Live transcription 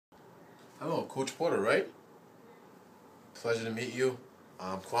Hello, Coach Porter, right? Pleasure to meet you.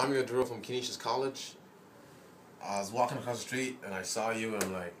 I'm Kwame Oduro from Canisius College. I was walking across the street and I saw you and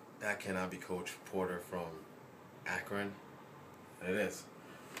I'm like, that cannot be Coach Porter from Akron. And it is.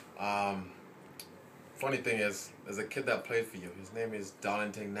 Um, Funny thing is, there's a kid that played for you. His name is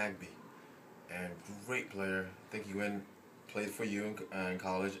Darlington Nagby. And great player. I think he played for you in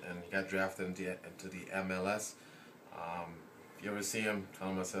college and he got drafted into the MLS. If you ever see him, tell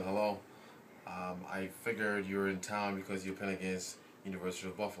him I said hello. I figured you were in town because you're playing against University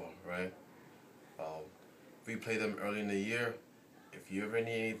of Buffalo, right? We played them early in the year. If you ever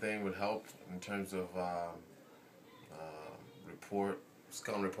need anything with help in terms of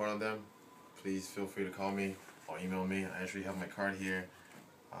scouting report on them, please feel free to call me or email me. I actually have my card here.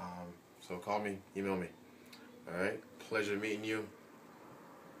 So call me, email me. All right. Pleasure meeting you.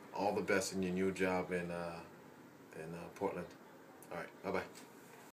 All the best in your new job in Portland. All right. Bye bye.